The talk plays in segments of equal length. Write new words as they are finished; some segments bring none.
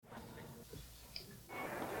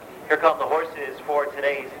Here come the horses for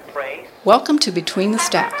today's race. Welcome to Between the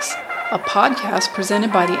Stacks, a podcast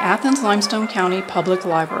presented by the Athens Limestone County Public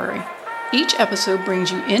Library. Each episode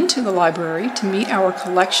brings you into the library to meet our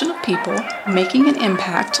collection of people making an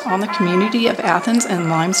impact on the community of Athens and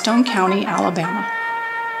Limestone County, Alabama.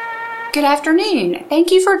 Good afternoon.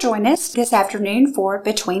 Thank you for joining us this afternoon for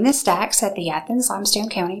Between the Stacks at the Athens Limestone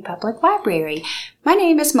County Public Library. My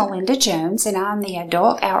name is Melinda Jones, and I'm the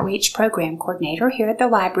Adult Outreach Program Coordinator here at the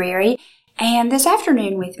library. And this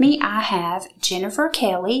afternoon with me, I have Jennifer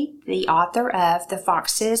Kelly, the author of The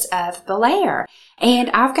Foxes of Belair. And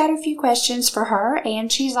I've got a few questions for her,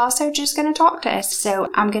 and she's also just going to talk to us. So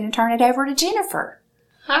I'm going to turn it over to Jennifer.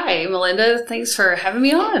 Hi, Melinda. Thanks for having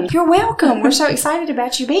me on. You're welcome. We're so excited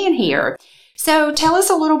about you being here. So tell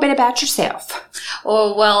us a little bit about yourself.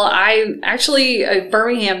 Well, I'm actually a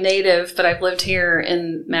Birmingham native, but I've lived here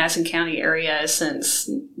in Madison County area since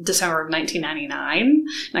December of 1999. And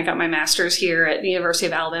I got my master's here at the University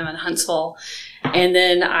of Alabama in Huntsville. And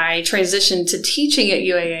then I transitioned to teaching at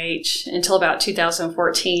UAH until about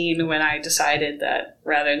 2014 when I decided that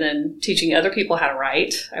rather than teaching other people how to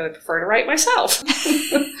write, I would prefer to write myself.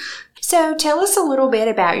 So tell us a little bit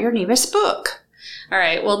about your newest book. All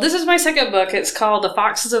right. Well, this is my second book. It's called The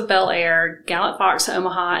Foxes of Belair, Gallant,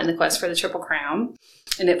 Omaha, and the Quest for the Triple Crown.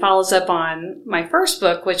 And it follows up on my first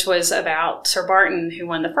book, which was about Sir Barton, who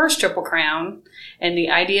won the first Triple Crown. And the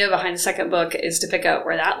idea behind the second book is to pick up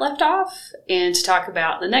where that left off and to talk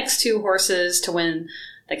about the next two horses to win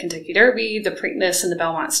the Kentucky Derby, the Preakness, and the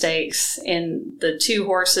Belmont Stakes, and the two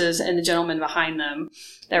horses and the gentleman behind them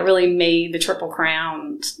that really made the Triple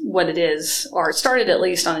Crown what it is, or it started at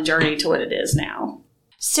least on the journey to what it is now.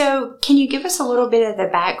 So can you give us a little bit of the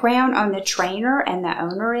background on the trainer and the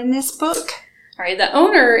owner in this book? All right, the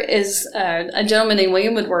owner is a gentleman named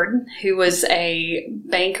William Woodward, who was a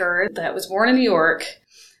banker that was born in New York,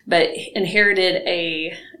 but inherited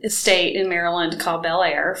a estate in Maryland called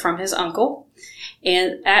Belair from his uncle.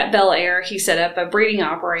 And at Belair, he set up a breeding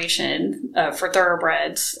operation for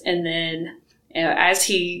thoroughbreds. And then as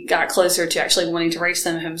he got closer to actually wanting to race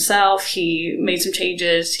them himself, he made some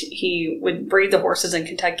changes. He would breed the horses in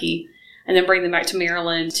Kentucky and then bring them back to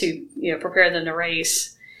Maryland to prepare them to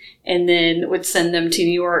race. And then would send them to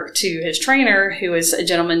New York to his trainer, who was a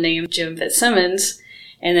gentleman named Jim Fitzsimmons.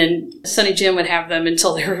 And then Sonny Jim would have them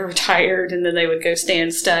until they were retired, and then they would go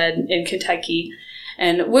stand stud in Kentucky.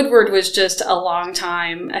 And Woodward was just a long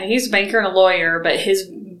time. He's a banker and a lawyer, but his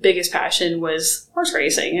biggest passion was horse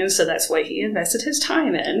racing, and so that's what he invested his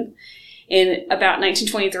time in. In about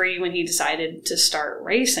 1923, when he decided to start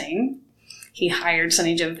racing, he hired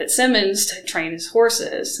Sonny Jim Fitzsimmons to train his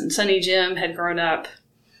horses. And Sonny Jim had grown up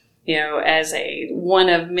as one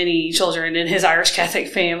of many children in his Irish Catholic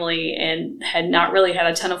family and had not really had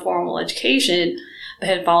a ton of formal education, but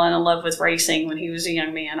had fallen in love with racing when he was a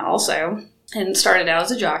young man also, and started out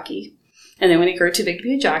as a jockey. And then when he grew too big to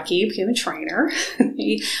be a jockey, he became a trainer.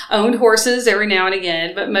 He owned horses every now and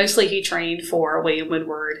again, but mostly he trained for William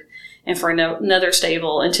Woodward and for another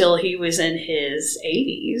stable until he was in his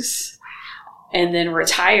 80s. And then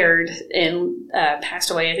retired and passed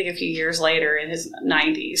away, I think, a few years later in his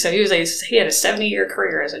 90s. So he had a 70-year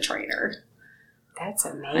career as a trainer. That's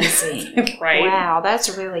amazing. Right. Wow,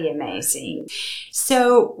 that's really amazing.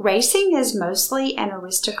 So racing is mostly an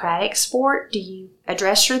aristocratic sport. Do you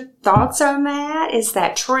address your thoughts on that? Is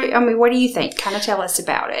that true? I mean, what do you think? Kind of tell us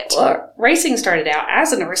about it. Well, racing started out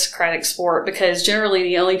as an aristocratic sport because generally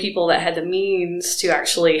the only people that had the means to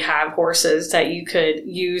actually have horses that you could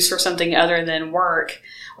use for something other than work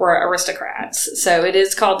were aristocrats. So it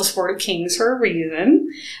is called the sport of kings for a reason,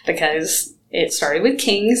 because it started with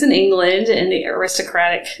kings in England and the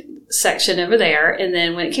aristocratic section over there. And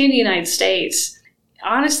then when it came to the United States,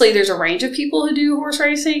 honestly, there's a range of people who do horse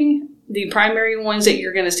racing. The primary ones that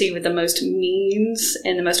you're going to see with the most means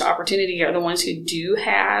and the most opportunity are the ones who do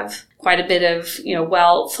have quite a bit of,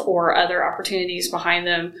 wealth or other opportunities behind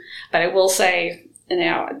them. But I will say, and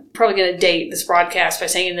now I'm probably going to date this broadcast by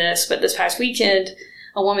saying this, but this past weekend,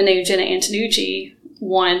 a woman named Jenna Antonucci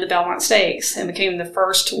won the Belmont Stakes and became the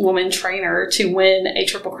first woman trainer to win a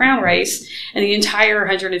Triple Crown race in the entire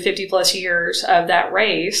 150 plus years of that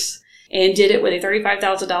race, and did it with a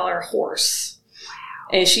 $35,000 horse.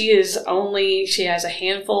 Wow. And she has a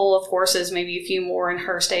handful of horses, maybe a few more in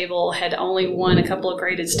her stable, had only won a couple of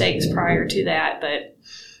graded stakes prior to that, but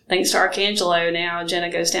thanks to Arcangelo, now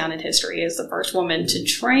Jenna goes down in history as the first woman to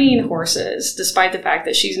train horses, despite the fact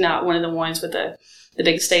that she's not one of the ones with the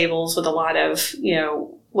big stables with a lot of,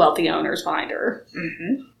 wealthy owners behind her.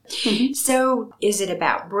 Mm-hmm. Mm-hmm. So is it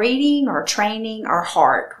about breeding or training or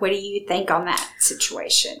heart? What do you think on that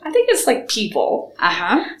situation? I think it's like people.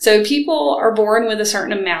 Uh-huh. So people are born with a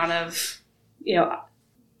certain amount of,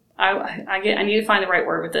 I need to find the right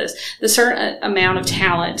word with this, the certain amount of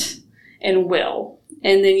talent and will.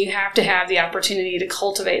 And then you have to have the opportunity to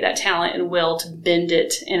cultivate that talent and will to bend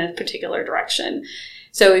it in a particular direction.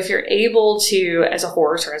 So if you're able to, as a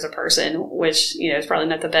horse or as a person, which, is probably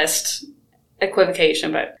not the best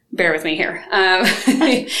equivocation, but bear with me here.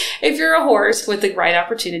 If you're a horse with the right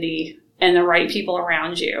opportunity and the right people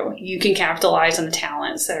around you, you can capitalize on the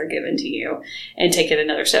talents that are given to you and take it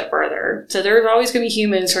another step further. So there's always going to be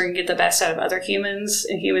humans who are going to get the best out of other humans,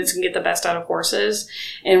 and humans can get the best out of horses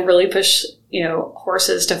and really push,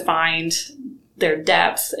 horses to find their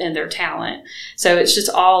depth and their talent. So it's just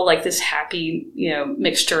all like this happy,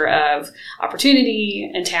 mixture of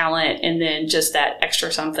opportunity and talent, and then just that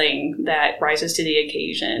extra something that rises to the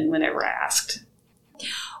occasion whenever asked.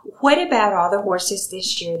 What about all the horses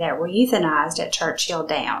this year that were euthanized at Churchill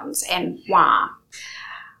Downs, and why?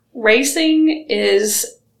 Racing is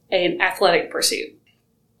an athletic pursuit.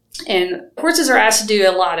 And horses are asked to do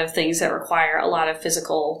a lot of things that require a lot of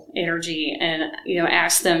physical energy, and,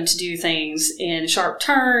 ask them to do things in sharp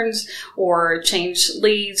turns or change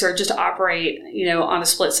leads or just operate, on a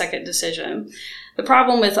split-second decision. The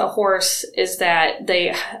problem with a horse is that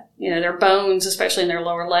their bones, especially in their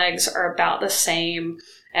lower legs, are about the same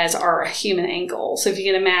as our human ankle. So if you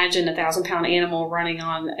can imagine a 1,000-pound animal running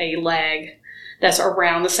on a leg that's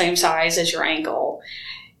around the same size as your ankle,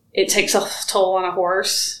 it takes a toll on a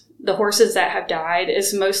horse. The horses that have died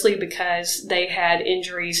is mostly because they had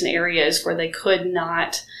injuries in areas where they could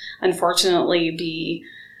not, unfortunately, be,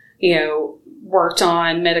 worked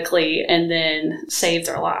on medically and then save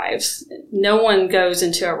their lives. No one goes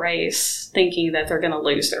into a race thinking that they're going to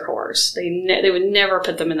lose their horse. They would never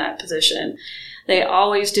put them in that position. They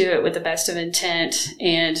always do it with the best of intent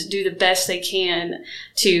and do the best they can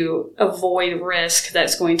to avoid risk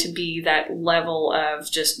that's going to be that level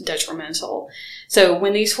of just detrimental. So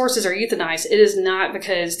when these horses are euthanized, it is not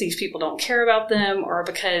because these people don't care about them or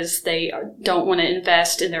because they don't want to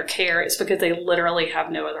invest in their care. It's because they literally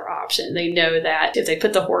have no other option. They know that if they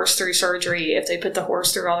put the horse through surgery, if they put the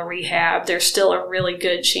horse through all the rehab, there's still a really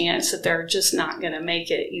good chance that they're just not going to make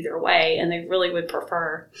it either way. And they really would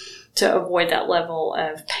prefer to avoid that level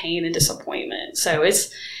of pain and disappointment. So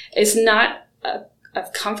it's not a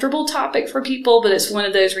comfortable topic for people, but it's one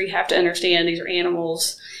of those where you have to understand these are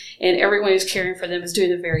animals, and everyone who's caring for them is doing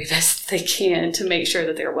the very best they can to make sure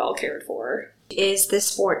that they're well cared for. Is the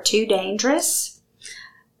sport too dangerous?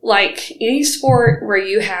 Like any sport where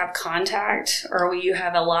you have contact or where you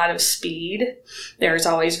have a lot of speed, there's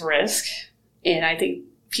always risk. And I think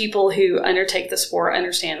people who undertake the sport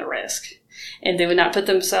understand the risk. And they would not put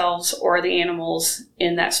themselves or the animals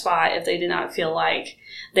in that spot if they did not feel like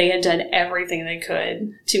they had done everything they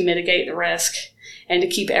could to mitigate the risk and to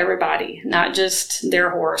keep everybody, not just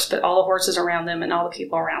their horse, but all the horses around them and all the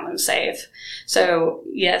people around them safe. So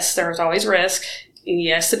yes, there's always risk. And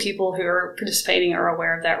yes, the people who are participating are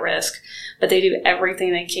aware of that risk, but they do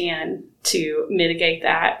everything they can to mitigate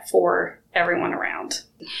that for everyone around.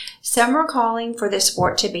 Some are calling for the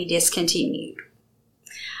sport to be discontinued.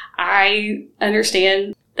 I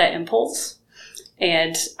understand that impulse.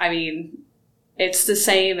 And I mean, it's the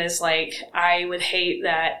same as like, I would hate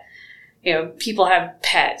that, people have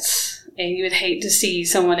pets, and you would hate to see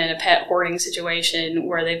someone in a pet hoarding situation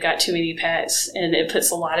where they've got too many pets and it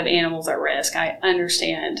puts a lot of animals at risk. I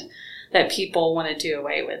understand that people want to do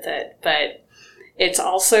away with it, but it's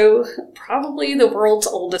also probably the world's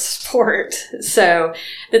oldest sport. So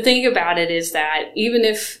the thing about it is that even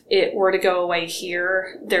if it were to go away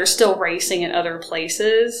here, there's still racing in other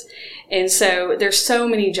places. And so there's so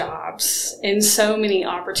many jobs and so many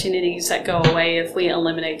opportunities that go away if we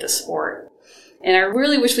eliminate the sport. And I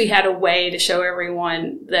really wish we had a way to show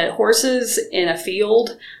everyone that horses in a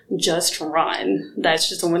field just run. That's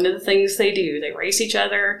just one of the things they do. They race each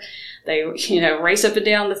other. They, race up and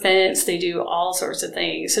down the fence. They do all sorts of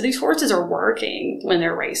things. So these horses are working when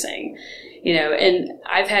they're racing, and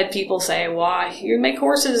I've had people say, well, you make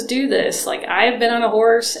horses do this. Like, I've been on a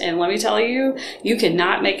horse, and let me tell you, you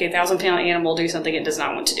cannot make a 1,000-pound animal do something it does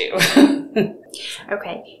not want to do.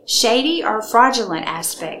 Okay. Shady or fraudulent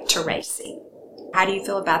aspect to racing. How do you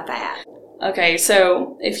feel about that? Okay,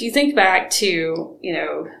 so if you think back to,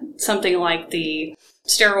 something like the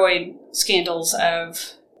steroid scandals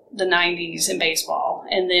of the 90s in baseball,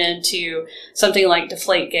 and then to something like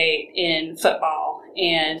Deflategate in football,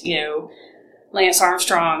 and, Lance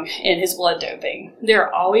Armstrong and his blood doping, there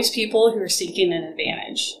are always people who are seeking an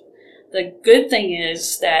advantage. The good thing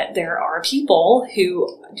is that there are people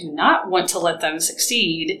who do not want to let them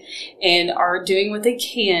succeed and are doing what they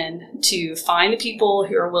can to find the people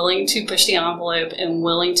who are willing to push the envelope and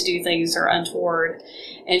willing to do things that are untoward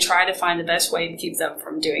and try to find the best way to keep them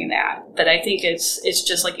from doing that. But I think it's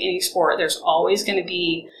just like any sport. There's always going to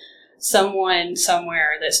be someone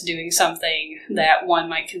somewhere that's doing something that one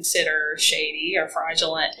might consider shady or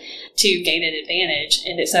fraudulent to gain an advantage.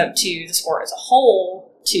 And it's up to the sport as a whole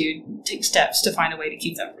to take steps to find a way to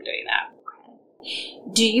keep them from doing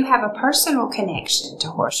that. Do you have a personal connection to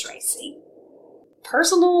horse racing?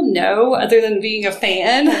 Personal, no, other than being a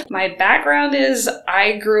fan. My background is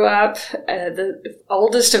I grew up the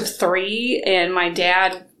oldest of three, and my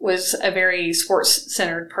dad was a very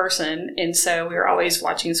sports-centered person, and so we were always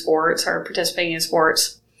watching sports or participating in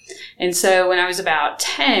sports. And so when I was about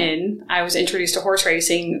 10, I was introduced to horse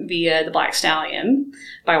racing via The Black Stallion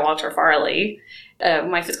by Walter Farley.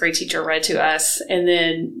 My fifth grade teacher read to us, and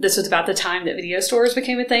then this was about the time that video stores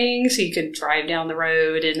became a thing, so you could drive down the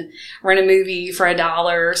road and rent a movie for $1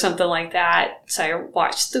 or something like that. So I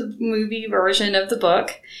watched the movie version of the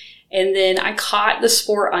book, and then I caught the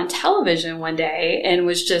sport on television one day and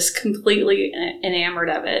was just completely enamored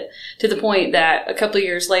of it, to the point that a couple of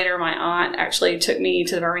years later, my aunt actually took me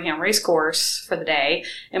to the Birmingham race course for the day.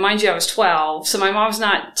 And mind you, I was 12, so my mom's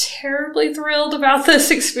not terribly thrilled about this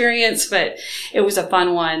experience, but it was a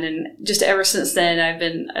fun one. And just ever since then, I've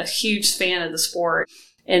been a huge fan of the sport.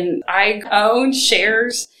 And I own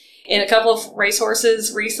shares in a couple of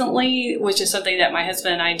racehorses recently, which is something that my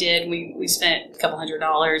husband and I did. We spent a couple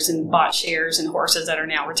 $100 and bought shares in horses that are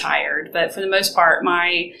now retired. But for the most part,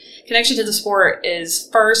 my connection to the sport is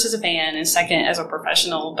first as a fan and second as a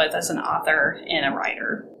professional, both as an author and a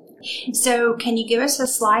writer. So can you give us a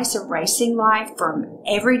slice of racing life from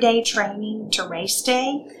everyday training to race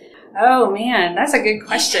day? Oh, man, that's a good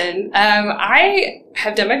question. I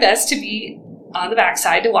have done my best to be on the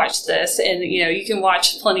backside to watch this, and you can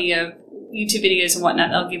watch plenty of YouTube videos and whatnot.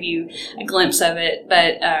 They'll give you a glimpse of it.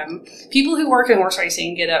 But people who work in horse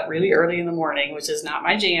racing get up really early in the morning, which is not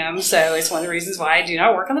my jam. So it's one of the reasons why I do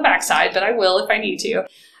not work on the backside, but I will if I need to.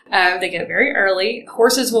 They get very early.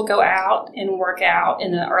 Horses will go out and work out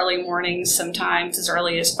in the early mornings, sometimes as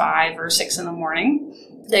early as 5 or 6 in the morning.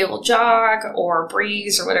 They will jog or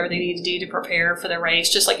breeze or whatever they need to do to prepare for the race,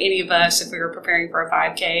 just like any of us, if we were preparing for a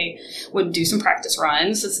 5K, would do some practice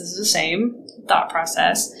runs. This is the same thought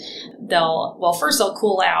process. First they'll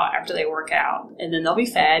cool out after they work out, and then they'll be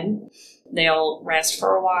fed. They'll rest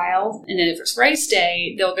for a while, and then if it's race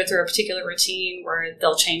day, they'll go through a particular routine where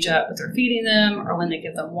they'll change up what they're feeding them or when they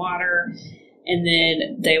give them water, and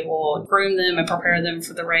then they will groom them and prepare them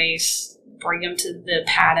for the race, bring them to the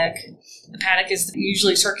paddock. The paddock is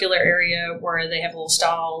usually a circular area where they have little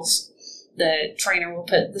stalls. The trainer will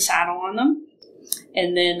put the saddle on them,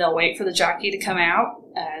 and then they'll wait for the jockey to come out.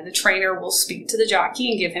 The trainer will speak to the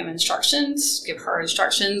jockey and give her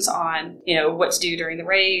instructions on, what to do during the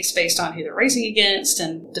race based on who they're racing against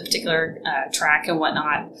and the particular track and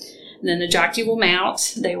whatnot. And then the jockey will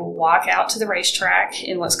mount. They will walk out to the racetrack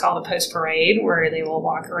in what's called a post parade, where they will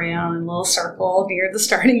walk around in a little circle near the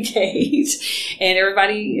starting gate. And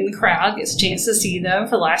everybody in the crowd gets a chance to see them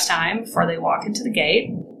for the last time before they walk into the gate.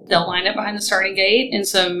 They'll line up behind the starting gate, and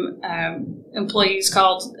some employees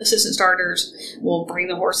called assistant starters will bring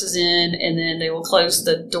the horses in, and then they will close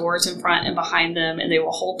the doors in front and behind them, and they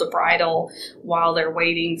will hold the bridle while they're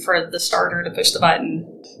waiting for the starter to push the button.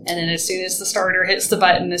 And then as soon as the starter hits the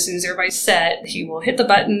button, as soon as everybody's set, he will hit the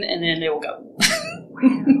button, and then they will go.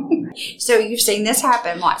 Wow. So you've seen this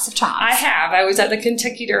happen lots of times. I have. I was at the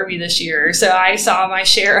Kentucky Derby this year, so I saw my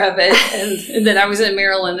share of it. And then I was in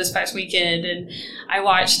Maryland this past weekend, and I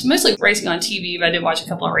watched mostly racing on TV, but I did watch a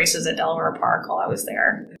couple of races at Delaware Park while I was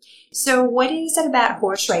there. So what is it about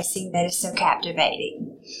horse racing that is so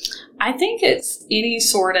captivating? I think it's any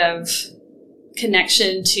sort of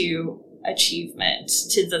connection to achievement,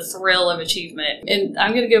 to the thrill of achievement. And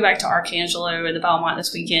I'm going to go back to Arcangelo and the Belmont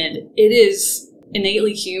this weekend. It is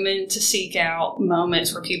innately human to seek out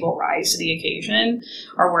moments where people rise to the occasion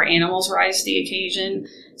or where animals rise to the occasion.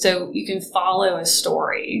 So you can follow a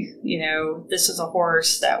story. This is a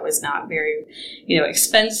horse that was not very,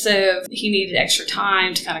 expensive. He needed extra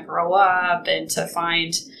time to kind of grow up and to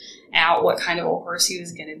find out what kind of a horse he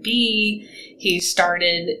was going to be. He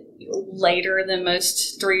started later than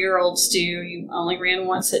most 3-year-olds do. He only ran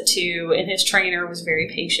once at 2, and his trainer was very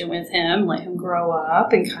patient with him, let him grow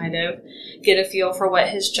up and kind of get a feel for what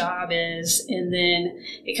his job is. And then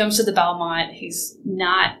it comes to the Belmont. He's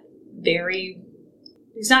not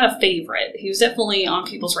a favorite. He was definitely on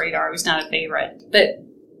people's radar. He's not a favorite. But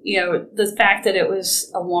the fact that it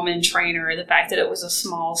was a woman trainer, the fact that it was a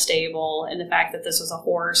small stable, and the fact that this was a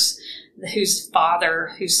horse whose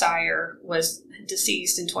sire was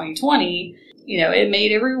deceased in 2020, it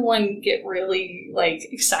made everyone get really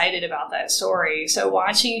excited about that story. So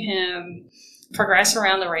watching him progress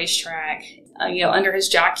around the racetrack, under his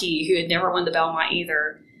jockey who had never won the Belmont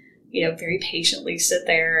either, very patiently sit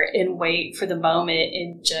there and wait for the moment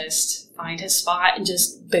and just find his spot and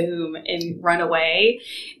just boom and run away.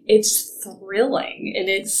 It's thrilling. And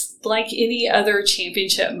it's like any other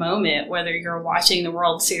championship moment, whether you're watching the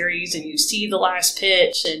World Series and you see the last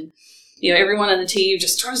pitch and everyone on the team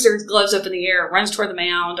just throws their gloves up in the air, runs toward the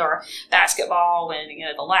mound, or basketball when,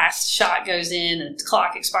 the last shot goes in and the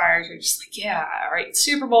clock expires. You're just like, yeah, all right,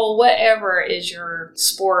 Super Bowl, whatever is your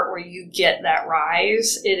sport where you get that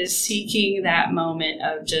rise. It is seeking that moment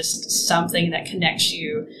of just something that connects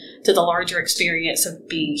you to the larger experience of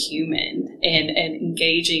being human and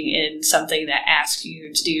engaging in something that asks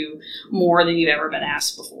you to do more than you've ever been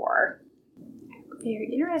asked before.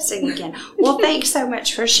 Very interesting again. Well, thanks so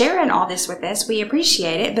much for sharing all this with us. We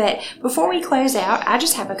appreciate it. But before we close out, I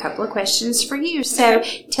just have a couple of questions for you. So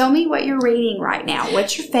tell me what you're reading right now.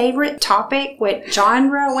 What's your favorite topic? What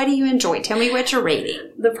genre? What do you enjoy? Tell me what you're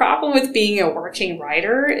reading. The problem with being a working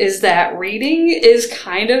writer is that reading is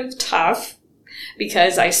kind of tough,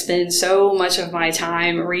 because I spend so much of my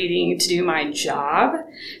time reading to do my job.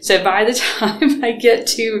 So by the time I get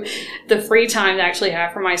to the free time to actually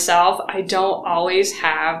have for myself, I don't always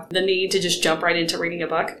have the need to just jump right into reading a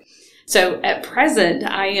book. So at present,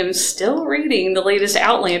 I am still reading the latest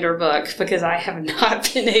Outlander book because I have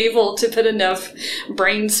not been able to put enough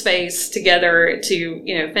brain space together to,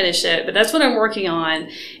 finish it. But that's what I'm working on.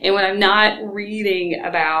 And when I'm not reading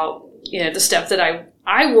about, the stuff that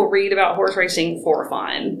I will read about horse racing for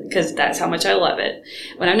fun because that's how much I love it.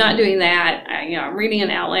 When I'm not doing that, I'm reading an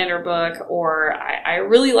Outlander book, or I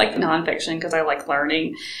really like nonfiction because I like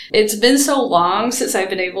learning. It's been so long since I've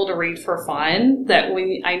been able to read for fun that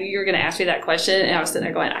when I knew you were going to ask me that question, and I was sitting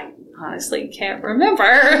there going, I honestly can't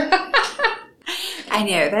remember. I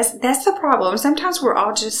know, that's the problem. Sometimes we're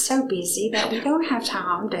all just so busy that we don't have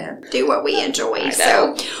time to do what we enjoy.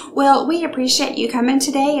 So, well, we appreciate you coming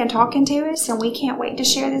today and talking to us, and we can't wait to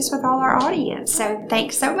share this with all our audience. So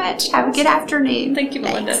thanks so much. Have a good afternoon. Thank you,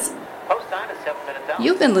 Melinda. Post time is 7 minutes out.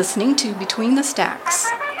 You've been listening to Between the Stacks,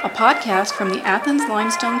 a podcast from the Athens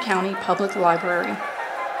Limestone County Public Library.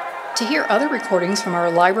 To hear other recordings from our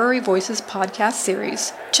Library Voices podcast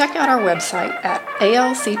series, check out our website at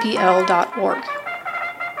alcpl.org.